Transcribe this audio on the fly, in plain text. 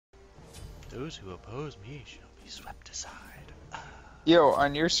Those who oppose me shall be swept aside. Yo,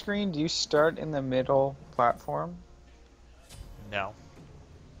 on your screen, do you start in the middle platform? No.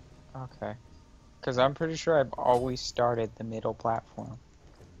 Okay. Because I'm pretty sure I've always started the middle platform.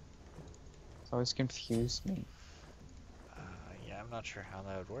 It's always confused me. Yeah, I'm not sure how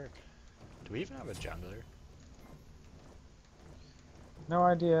that would work. Do we even have a jungler? No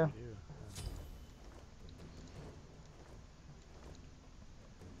idea. We do.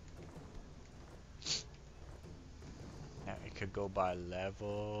 Now, it could go by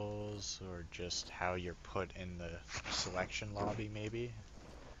levels or just how you're put in the selection lobby, maybe.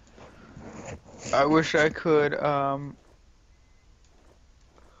 I wish I could,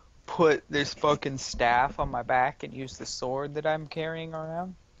 put this fucking staff on my back and use the sword that I'm carrying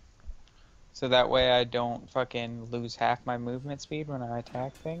around. So that way I don't fucking lose half my movement speed when I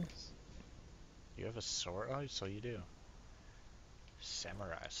attack things. You have a sword? Oh, so you do.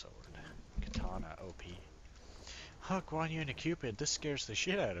 Samurai sword. Katana OP. Huh, Guan Yu and a Cupid, this scares the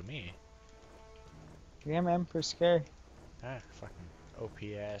shit out of me. Yeah, man, pretty scary. Ah, fucking OP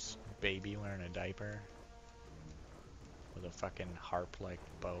ass baby wearing a diaper. With a fucking harp-like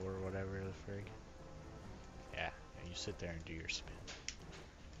bow or whatever the frig. Yeah, you sit there and do your spin.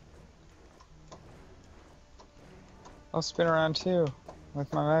 I'll spin around too,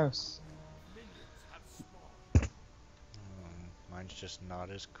 with my mouse. Mine's just not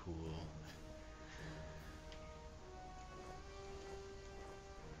as cool.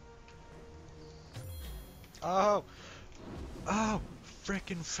 Oh! Oh!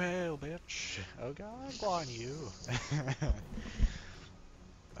 Frickin' fail, bitch! Oh god, Guan Yu!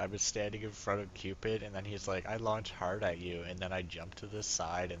 I was standing in front of Cupid, and then he's like, I launch hard at you, and then I jump to the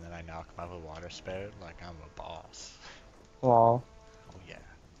side, and then I knock him off a water spout like I'm a boss. Lol. Oh yeah.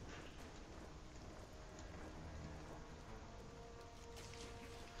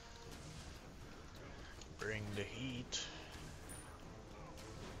 Bring the heat.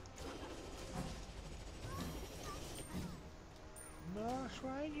 Boss,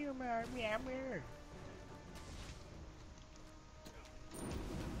 why do you marry me?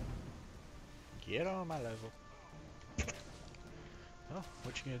 Get on my level. Oh,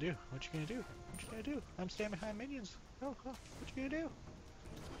 what you gonna do? What you gonna do? What you gonna do? I'm standing behind minions. Oh, what you gonna do?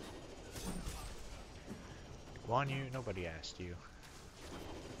 Guan Yu, nobody asked you.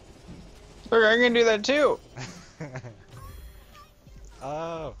 Look, I can do that too!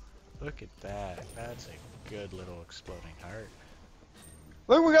 Oh, look at that. That's a good little exploding heart.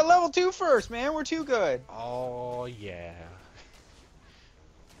 Look, we got level 2 first, man! We're too good! Oh, yeah.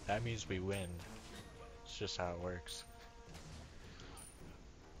 That means we win. It's just how it works.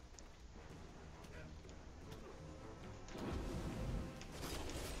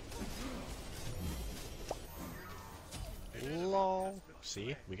 LOL.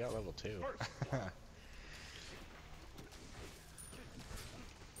 See? We got level 2.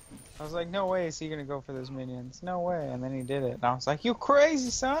 I was like, no way is he gonna go for those minions. No way. And then he did it. And I was like, you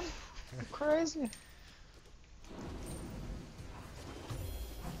crazy, son! You crazy.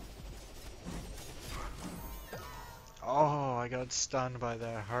 Oh, I got stunned by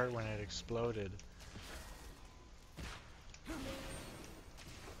that heart when it exploded.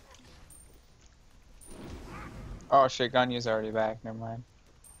 Oh shit, Ganyu's already back. Never mind.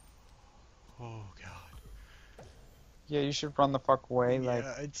 Oh, God. Yeah, you should run the fuck away, like...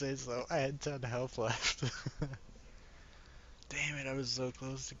 Yeah, I'd say so. I had 10 health left. Damn it, I was so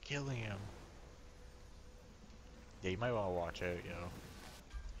close to killing him. Yeah, you might want to watch out, yo.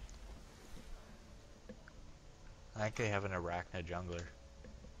 I think they have an Arachna jungler.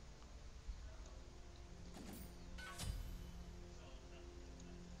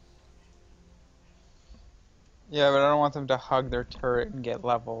 Yeah, but I don't want them to hug their turret and get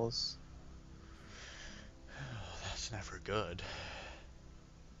levels. That's never good.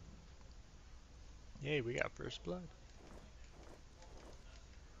 Yay, we got first blood.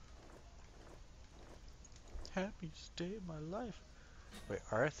 Happiest day of my life. Wait,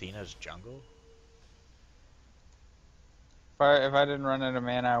 are Athena's jungle? If I didn't run out of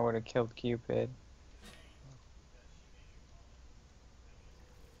mana, I would have killed Cupid.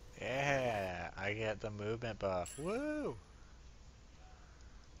 Yeah, I get the movement buff. Woo!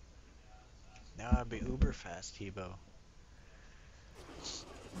 Now I'd be uber fast, HeBo.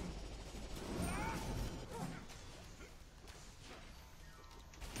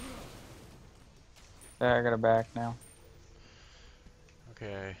 There, I got it back now.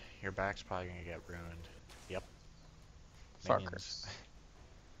 Okay, your back's probably gonna get ruined. Yep. Fuckers.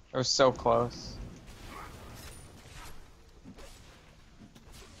 It was so close.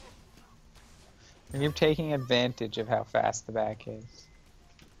 You're taking advantage of how fast the back is.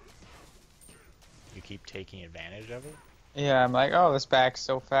 keep taking advantage of it? Yeah, I'm like, oh, this back's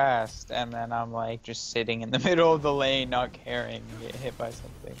so fast, and then I'm like just sitting in the middle of the lane, not caring, and get hit by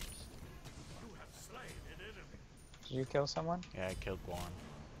something. Did you kill someone? Yeah, I killed one.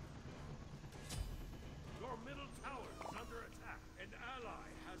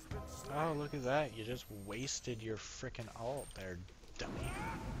 Oh, look at that. You just wasted your frickin' ult there, dummy.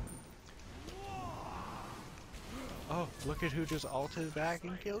 Oh, look at who just ulted back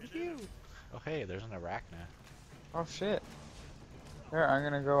and killed you. Oh, hey, there's an Arachna. Oh shit. Here, I'm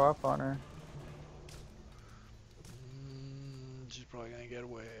gonna go up on her. She's probably gonna get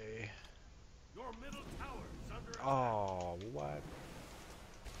away. Oh, what?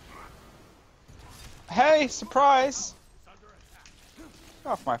 Hey, surprise! Get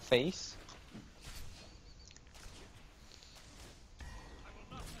off my face.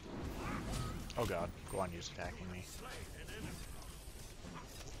 Oh god, Guan Yu's attacking me.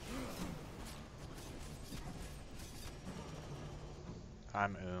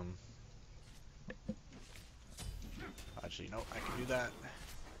 I'm Actually, no, I can do that.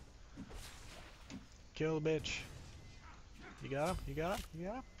 Kill the bitch. You got him? You got him? You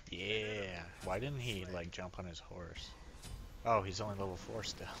got him? Yeah. Why didn't he, like, jump on his horse? Oh, he's only level 4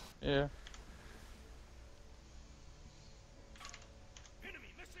 still. Yeah.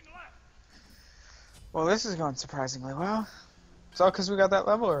 Well, this is going surprisingly well. It's all because we got that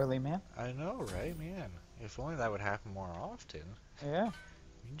level early, man. I know, right, man? If only that would happen more often. Yeah.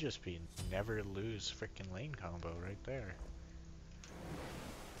 You'd just be never lose freaking lane combo right there.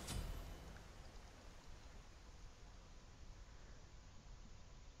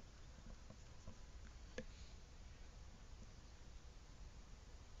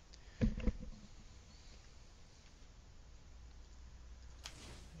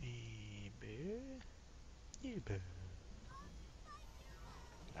 HeBo.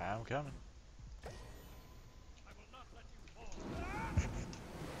 I'm coming.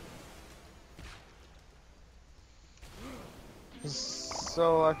 He's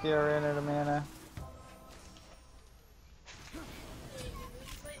so lucky I ran out of mana.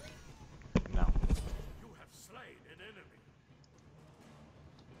 No.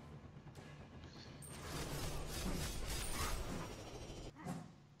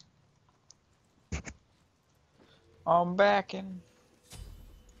 I'm backing.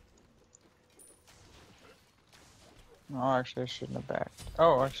 No, actually, I shouldn't have backed.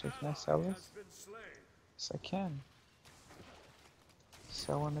 Oh, actually, can I sell this? Yes, I can.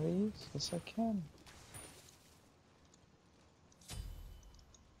 Sell one of these? Yes, I can.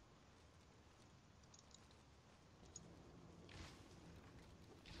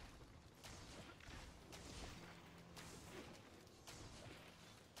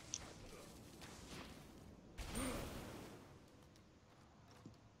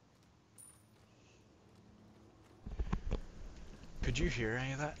 Could you hear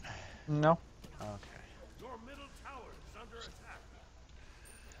any of that? No. Okay. Your middle tower is under attack.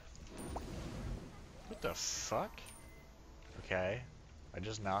 What the fuck? Okay. I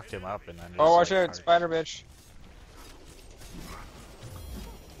just knocked him up and then just, Oh, watch like, out, spider bitch.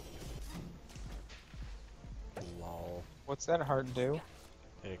 Lol. What's that heart do?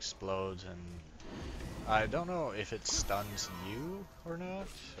 It explodes and I don't know if it stuns you or not,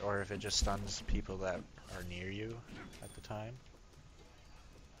 or if it just stuns people that are near you at the time.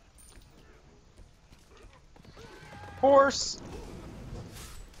 Horse!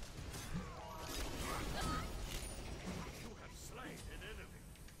 You have slain an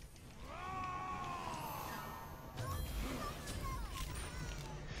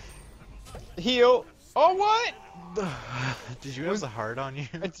enemy. Heal! Oh, what? Did you have the heart on you?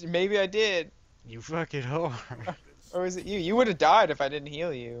 Maybe I did. You fucking whore. Or was it you? You would have died if I didn't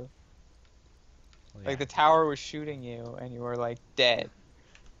heal you. Well, Like, yeah, the tower was shooting you, and you were, like, dead.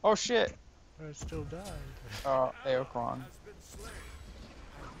 Oh, shit. I still died. Oh, Aokwang. Has been slain.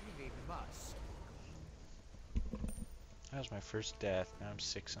 I really must. That was my first death. Now I'm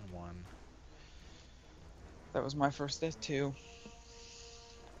 6-1. That was my first death, too.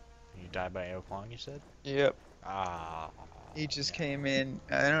 You died by Aokwang, you said? Yep. Ah. He just yeah. came in.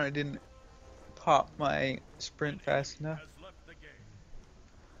 I don't know, I didn't pop my sprint fast enough. Has left the game.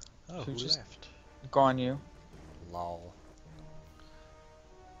 Oh, So who just- left? Gone you. Lol.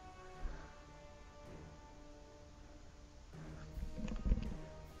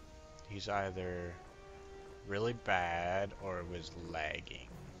 He's either really bad or was lagging.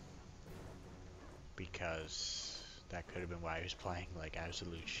 Because that could have been why he was playing like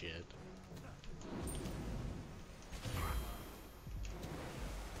absolute shit.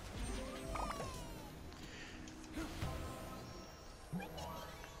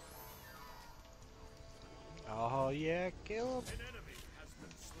 kill him. An enemy has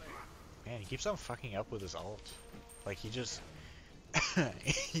been slain. Man, he keeps on fucking up with his ult. Like, he just...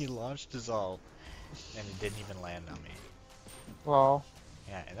 he launched his ult, and it didn't even land on me. Well,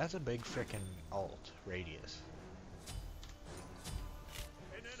 Yeah, and that's a big frickin' ult radius.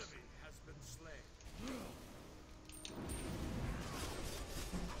 An enemy has been slain.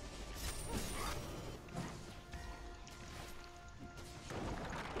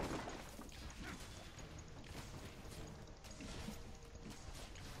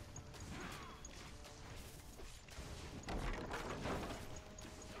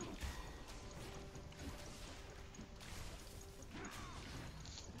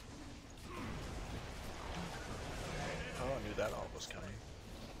 Oh, I knew that ult was coming.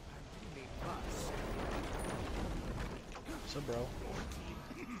 We must. So, bro.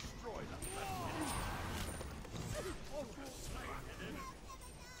 Destroy them. Slain an enemy.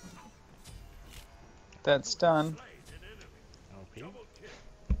 that's done. Slain an enemy. OP. Double kill.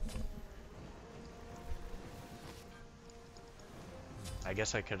 I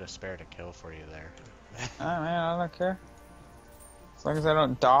guess I could have spared a kill for you there. Ah, man, I don't care. As long as I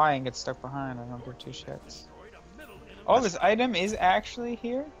don't die and get stuck behind, I don't give two shits. Destroyed a middle enemy. Oh, this item is actually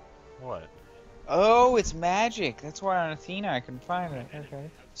here? What? Oh, it's magic. That's why on Athena I couldn't find it. Okay.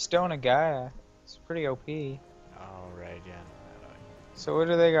 Stone of Gaia. It's pretty OP. Oh, right, yeah. So what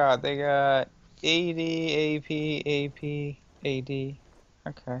do they got? They got AD, AP, AP, AD.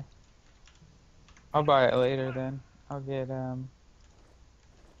 Okay. I'll buy it later then. I'll get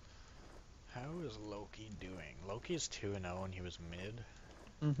How is Loki doing? Loki's 2-0 and he was mid.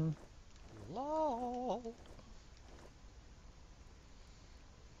 mhm. LOL.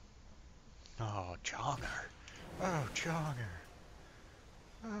 Oh, Jonger. Oh, Jonger.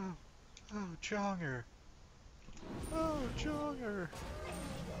 Oh, Jonger. Oh, Jonger.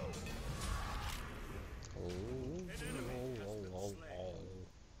 Oh.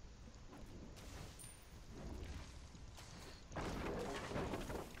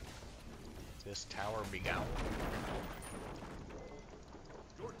 This tower be gone.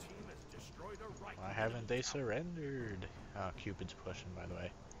 Your team has destroyed a right. Why haven't they surrendered? Oh, Cupid's pushing, by the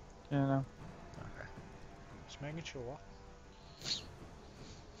way. You know. Okay. Just making sure.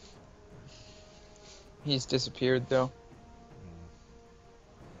 He's disappeared though.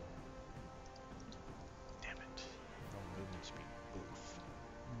 Damn it. No movement speed. Boof.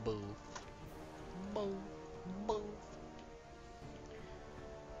 Boof. Boof. Boof.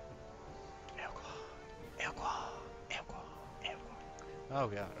 Elqua. Oh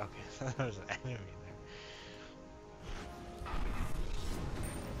god, okay. There's an enemy there.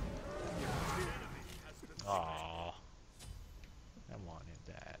 Aww. I wanted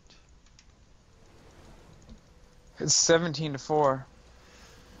that. It's 17-4.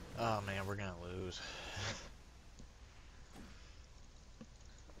 Oh man, we're gonna lose.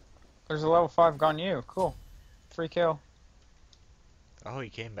 There's a level 5 gone you. Cool. Free kill. Oh, he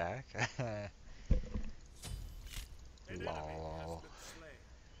came back? An enemy Lol. has been slain.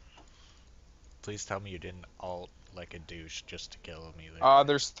 Please tell me you didn't ult like a douche just to kill him either.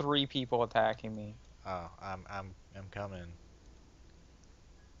 There's 3 people attacking me. Oh, I'm coming. An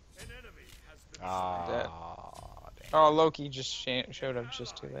enemy has been Ah, damn. Oh, Loki just showed up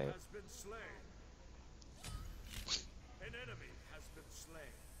just too ally late. has been slain. An enemy has been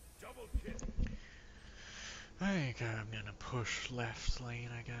slain. Double kill. I think I'm gonna push left lane,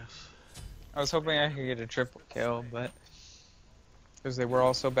 I guess. I was hoping I could get a triple kill, but because they were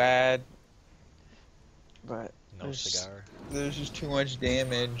all so bad. But No cigar. there's just too much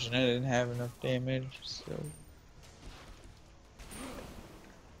damage, and I didn't have enough damage, so.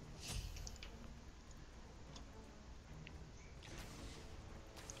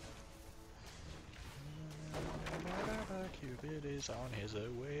 Cupid is on his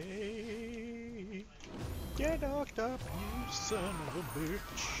way. Get knocked up, you son of a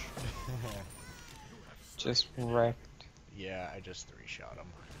bitch. Just wrecked. Yeah, I just 3-shot him.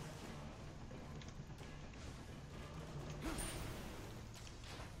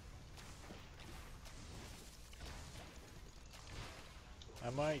 I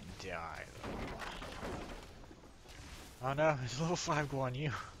might die though. Oh no, it's level 5 Guan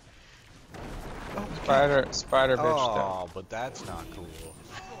Yu. Oh, Spider bitch though. oh, but that's not cool.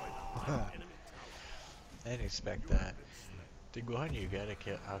 I didn't expect that. Did Guan Yu get a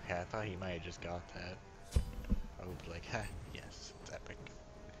kill? Okay, I thought he might have just got that. I would be like, ha, yes, it's epic.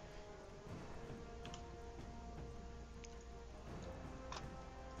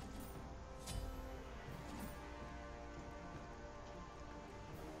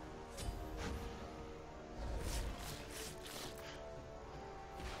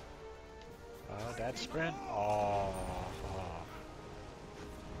 that sprint. Oh.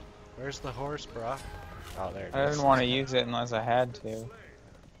 Where's the horse, bruh? Oh, there it is. I didn't want to use it unless I had to.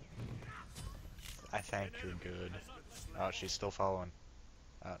 I think you're good. Oh, she's still following.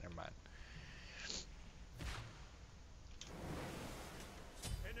 Oh, never mind.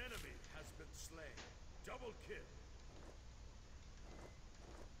 An enemy has been slain. Double kill.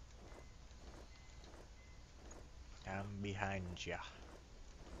 I'm behind ya.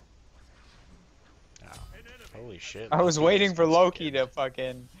 Oh. Holy shit. I was Loki waiting just for gets Loki killed. to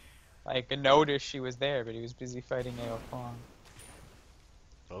fucking, like, notice she was there, but he was busy fighting Aokong.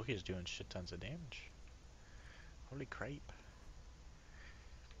 Loki's doing shit tons of damage. Holy crap.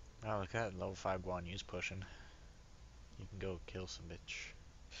 Oh, look at that level 5 Guan Yu's pushing. You can go kill some bitch.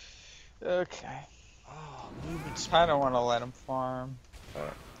 Okay. Oh, movement speed. I don't want to let him farm.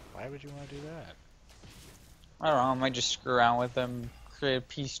 But Why would you want to do that? I don't know, I might just screw around with him, create a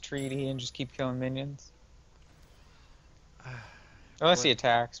peace treaty, and just keep killing minions. Unless he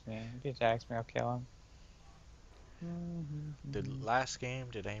attacks me. If he attacks me, I'll kill him. Did last game,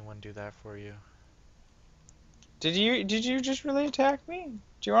 did anyone do that for you? Did you just really attack me?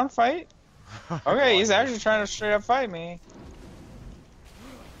 Do you want to fight? Okay, he's actually trying to straight up fight me.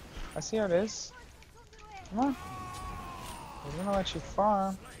 I see how it is. Come on. I'm gonna let you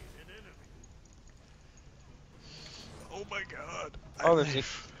farm. Oh my god. Oh,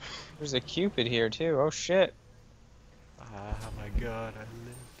 there's a Cupid here too. Oh shit. Oh my god, I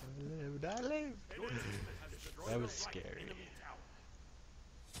lived. That was scary.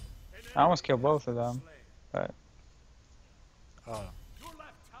 I almost killed both of them, but Oh.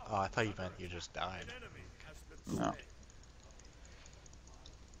 Oh, I thought you meant you just died. no.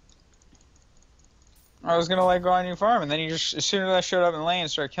 I was gonna go on your farm, and then you just, as soon as I showed up in lane and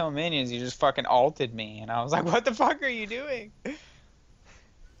started killing minions, you just fucking ulted me, and I was like, what the fuck are you doing?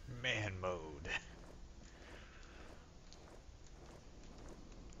 Man mode.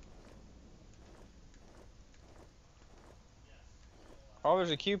 Oh,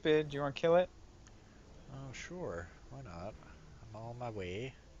 there's a Cupid. Do you want to kill it? Oh, sure. Why not? I'm on my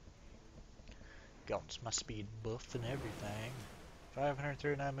way. Got my speed buff and everything.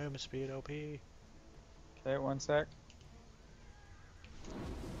 539 movement speed, OP. Okay, 1 sec.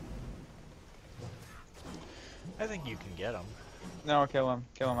 I think you can get him. No, kill him.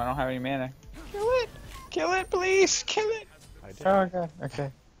 Kill him. I don't have any mana. Kill it! Kill it, please! Kill it! I did. Oh, okay.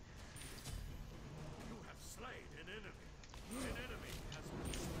 Okay. You have slain an enemy. An enemy has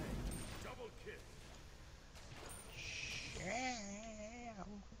been slain. Double kill.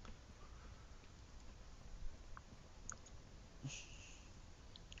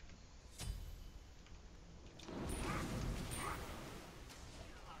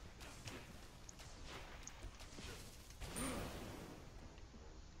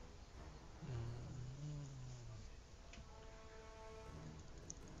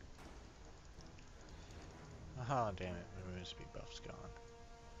 Oh, damn it. My movement speed buff's gone.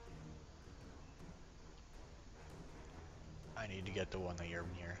 I need to get the one that you're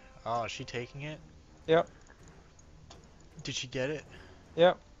near. Oh, is she taking it? Yep. Did she get it?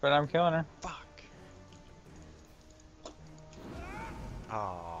 Yep. But I'm killing her. Fuck.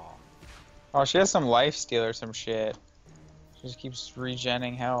 Oh. Oh, she has some life steal or some shit. She just keeps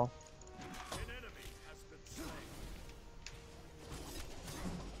regenning health. An enemy has been slain.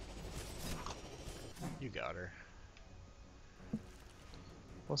 You got her.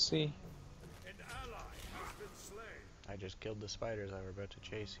 We'll see. An ally has been slain. I just killed the spiders that were about to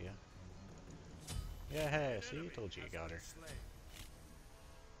chase you. Yeah, hey, see, I told you you got her. Slain.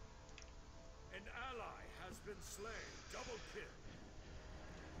 An ally has been slain. Double kill.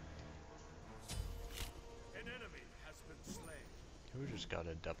 An enemy has been slain. Who just got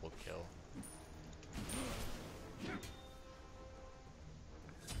a double kill?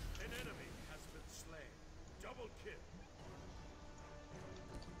 An enemy has been slain. Double kill.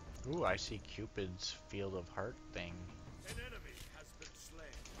 Ooh, I see Cupid's Field of Heart thing. An enemy has been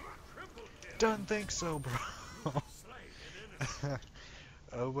slain. Triple kill. Don't think so, bro. Slain an enemy.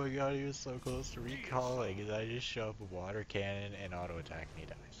 Oh my god, he was so close to recalling, and I just show up with water cannon and auto attack and he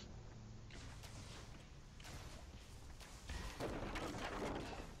dies.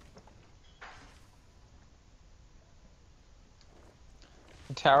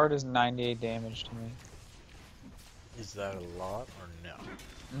 The tower does 98 damage to me. Is that a lot or no?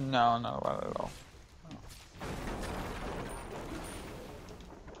 No, not a lot at all.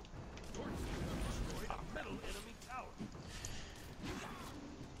 Middle enemy tower.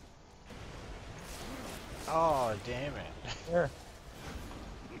 Oh, damn it. Here.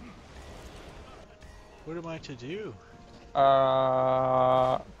 What am I to do?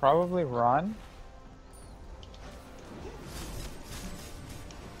 Probably run.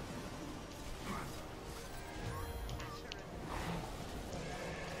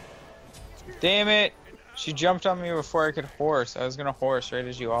 Damn it! She jumped on me before I could horse. I was gonna horse right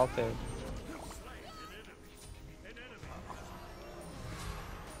as you ulted.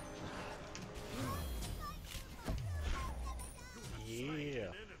 Yeah.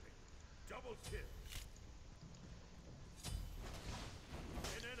 Double kill.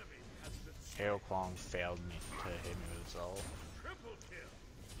 An enemy has been slain. Hail Kwong failed me to hit me with his ult. Triple kill.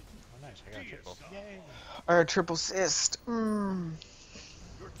 Oh nice, I got a triple. Yay! Alright, triple assist.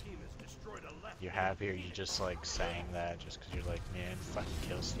 Your team has destroyed a left. You happy or you just like saying that just because you're like, man, fucking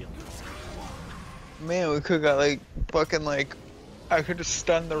kill stealing. Man, we could've got like fucking like I could've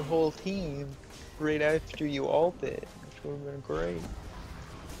stunned their whole team right after you ulted, which would've been great.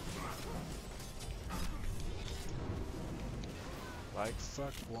 Like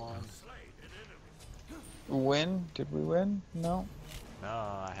fuck one. Win? Did we win? No. No,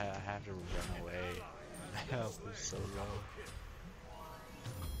 I have to run away. My health is so low.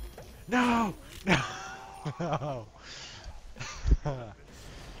 No! No!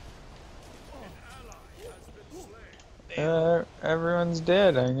 No! Everyone's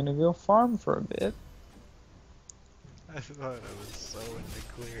dead. I'm gonna go farm for a bit. I thought I was so in the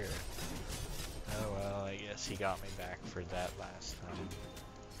clear. Oh well, I guess he got me back for that last time.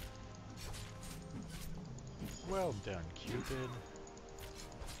 Well done, Cupid.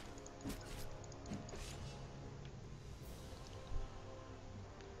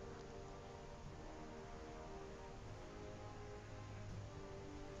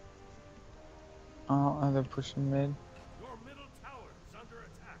 Oh, they're pushing mid. Your middle tower is under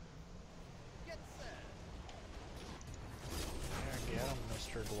attack. Get set. Yeah, get him,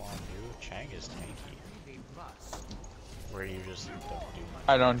 Mr. Guandu. Chang is tanky. We must. Where you just don't do much.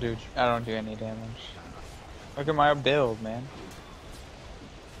 I don't do any damage. Look at my build, man.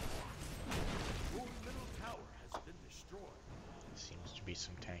 Your middle tower has been destroyed. Seems to be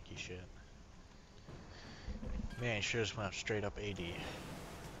some tanky shit. Man, he sure just went straight up AD.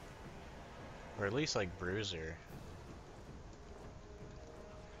 Or at least like Bruiser.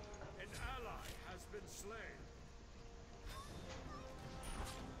 An ally has been slain.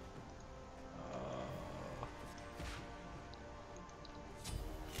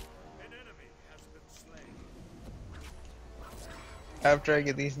 An enemy has been slain. After I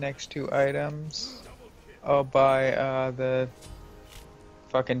get these next two items, I'll buy the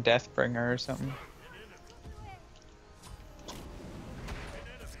fucking Deathbringer or something.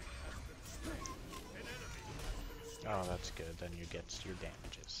 Oh, that's good. Then you get your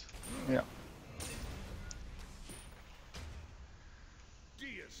damages. Yeah.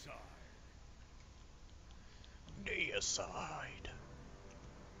 Deicide. Deicide.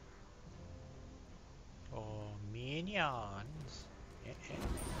 Oh, minions.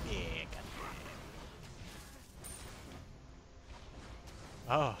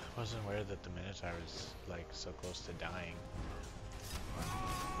 Oh, I wasn't aware that the Minotaur was like so close to dying.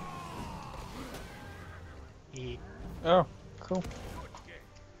 Eat. Oh, cool.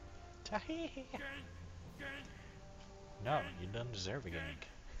 No, you don't deserve a gank.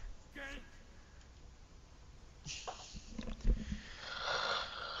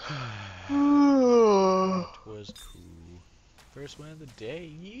 That was cool. First win of the day,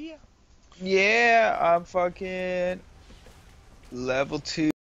 yeah. Yeah, I'm fucking level 2